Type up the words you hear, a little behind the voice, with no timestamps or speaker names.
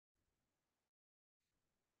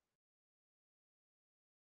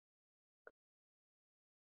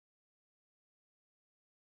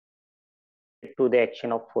to the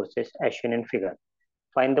action of forces as shown in figure.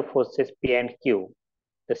 Find the forces P and Q.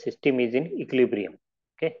 The system is in equilibrium.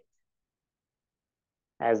 Okay.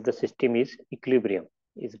 As the system is equilibrium,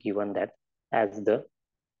 is given that as the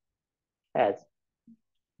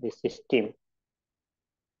system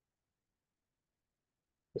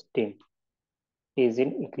is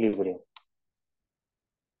in equilibrium.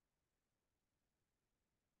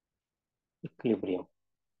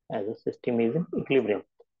 As the system is in equilibrium.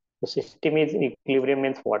 The system is in equilibrium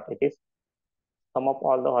means what? It is sum of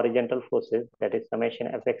all the horizontal forces, that is summation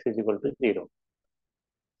Fx is equal to 0.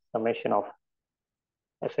 Summation of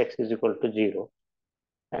Fx is equal to 0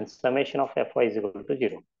 and summation of Fy is equal to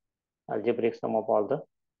 0. Algebraic sum of all the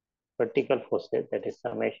vertical forces, that is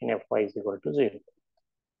summation Fy is equal to 0.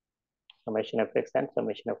 Summation Fx and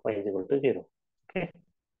summation Fy is equal to 0. Okay.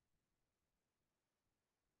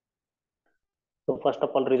 So first of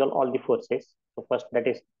all, resolve all the forces. So first, that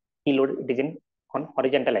is E load, it is in on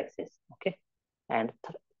horizontal axis. Okay. And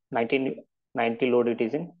 90 load, it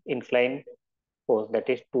is in inclined force, that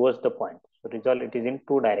is towards the point. So resolve it is in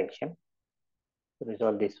two direction.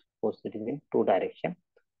 Resolve this force, it is in two direction.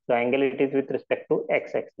 So angle it is with respect to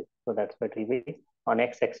x-axis. So that's what it will be on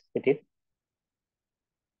x-axis. It is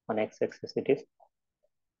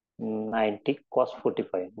 90 cos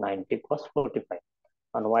 45. 90 cos 45.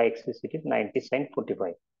 On y-axis it is 90 sin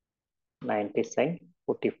 45. 90 sin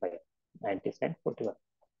 45. 90 sin 45.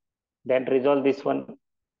 Then resolve this one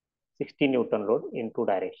 60 Newton load in two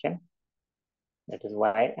direction. That is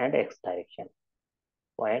y and x direction.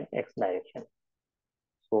 Y and x direction.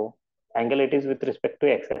 So angle it is with respect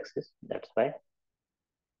to x-axis. That's why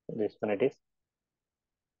this one it is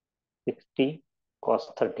 60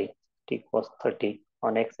 cos 30. 60 cos 30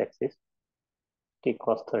 on x-axis. 60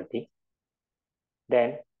 cos 30.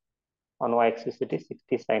 Then on y-axis it is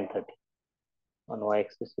 60 sin 30. On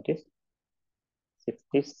y-axis it is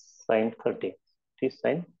 60 sin 30. 60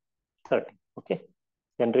 sin 30. Okay.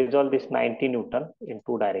 Then resolve this 90 Newton in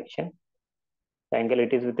two direction. The angle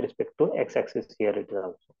it is with respect to x-axis here it is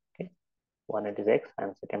also. Okay. One it is x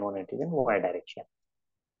and second one it is in y direction.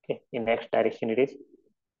 Okay. In x direction it is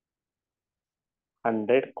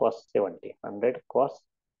 100 cos 70. 100 cos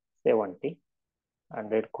 70.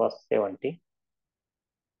 100 cos 70.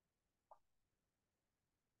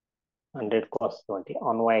 100 cos 70.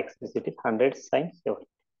 On y-axis it is 100 sin 70.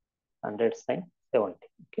 100 sin 70.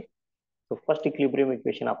 Okay. So first equilibrium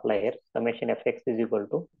equation apply here. Summation Fx is equal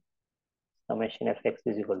to summation Fx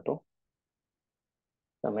is equal to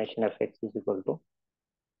summation Fx is equal to.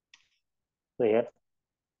 So here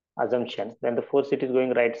assumption, when the force it is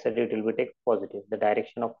going right side, it will be take positive. The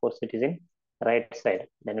direction of force it is in right side,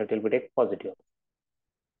 then it will be take positive.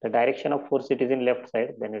 The direction of force it is in left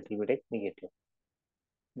side, then it will be take negative.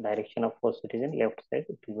 Direction of force it is in left side,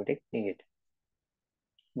 it will be take negative.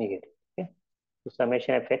 Okay. So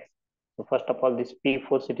summation Fx. So first of all, this P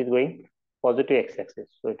force it is going positive x-axis,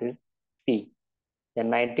 so it is P. Then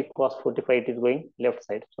 90 cos 45 it is going left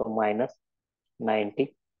side, so minus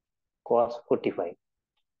 90 cos 45.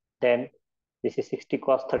 Then this is 60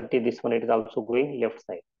 cos 30, this one it is also going left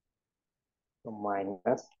side, so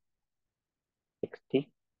minus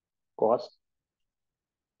 60 cos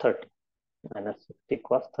 30. Minus 60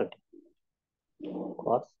 cos 30.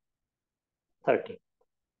 Cos 30.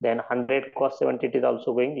 Then 100 cos 70 it is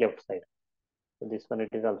also going left side, so this one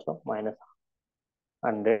it is also minus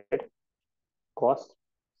 100 cos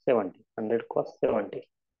 70. 100 cos 70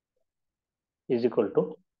 is equal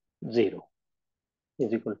to 0.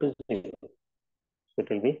 Is equal to 0. So it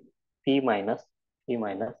will be P minus P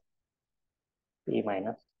minus P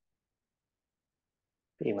minus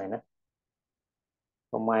P minus.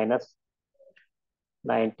 So minus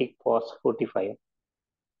 90 cos 45.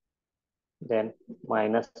 Then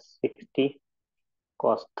minus 60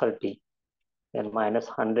 cos 30. Then minus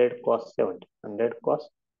 100 cos 70. 100 cos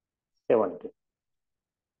 70.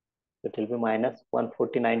 It will be minus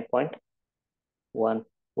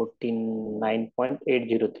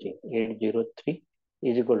 149.803. 803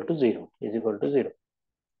 is equal to 0. Is equal to 0.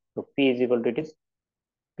 So P is equal to it is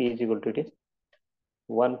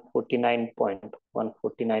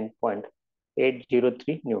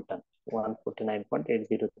 149.803 Newton.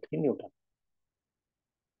 149.803 Newton.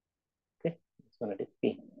 Okay, this one it is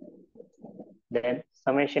P. Then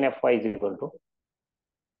summation Fy is equal to,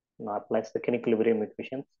 now apply second equilibrium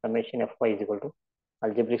equation. Summation Fy is equal to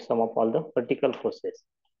algebraic sum of all the vertical forces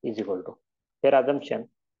is equal to their assumption.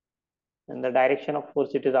 And the direction of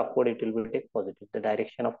force it is upward, it will be take positive. The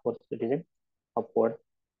direction of force it is in upward,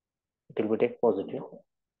 it will be take positive.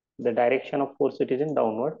 The direction of force it is in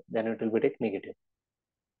downward, then it will be take negative.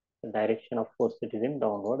 the direction of force it is in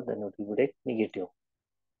downward, then it will be like negative.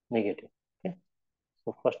 Okay.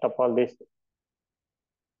 So first of all, this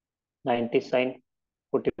 90 sine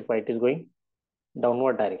 45 is going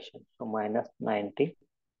downward direction. So minus 90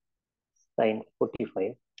 sine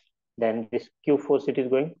 45. Then this Q force it is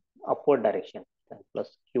going upward direction. Then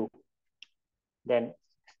plus Q. Then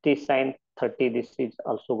 60 sine 30, this is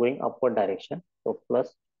also going upward direction. So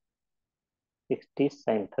plus 60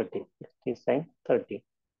 sine 30. 60 sine 30.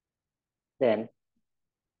 Then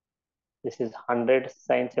this is 100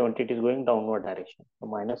 sine 70, it is going downward direction. So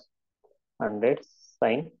minus 100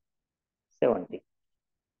 sine 70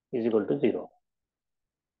 is equal to 0.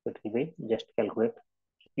 So it will be, just calculate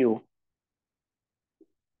Q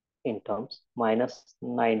in terms minus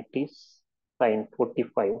 90 sine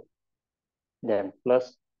 45, then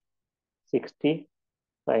plus 60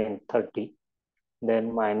 sine 30,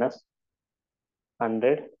 then minus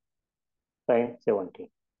 100 sine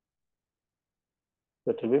 70.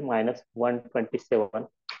 So it will be minus 127,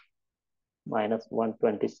 minus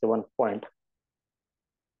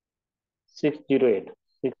 127.608.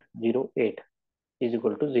 608 is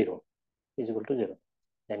equal to 0. Is equal to 0.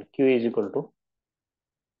 Then Q is equal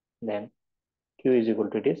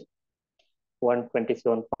to, it is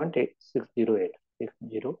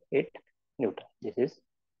 127.608 Newton. This is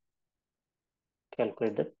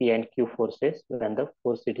calculate the P and Q forces when the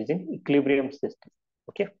force it is in equilibrium system.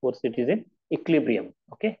 Okay, force it is in equilibrium.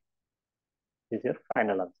 Okay, this is your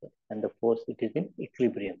final answer. And the force it is in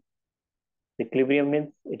equilibrium. Equilibrium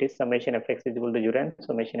means it is summation fx is equal to 0 and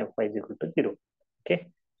summation fy is equal to 0. Okay,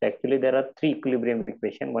 so actually there are three equilibrium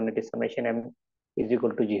equation. One, it is summation m is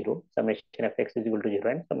equal to 0, summation fx is equal to 0,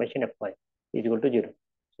 and summation fy is equal to 0.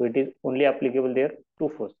 So it is only applicable there two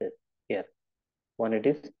forces here. One, it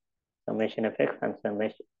is summation fx and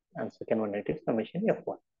summation, and second one, it is summation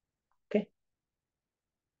fy.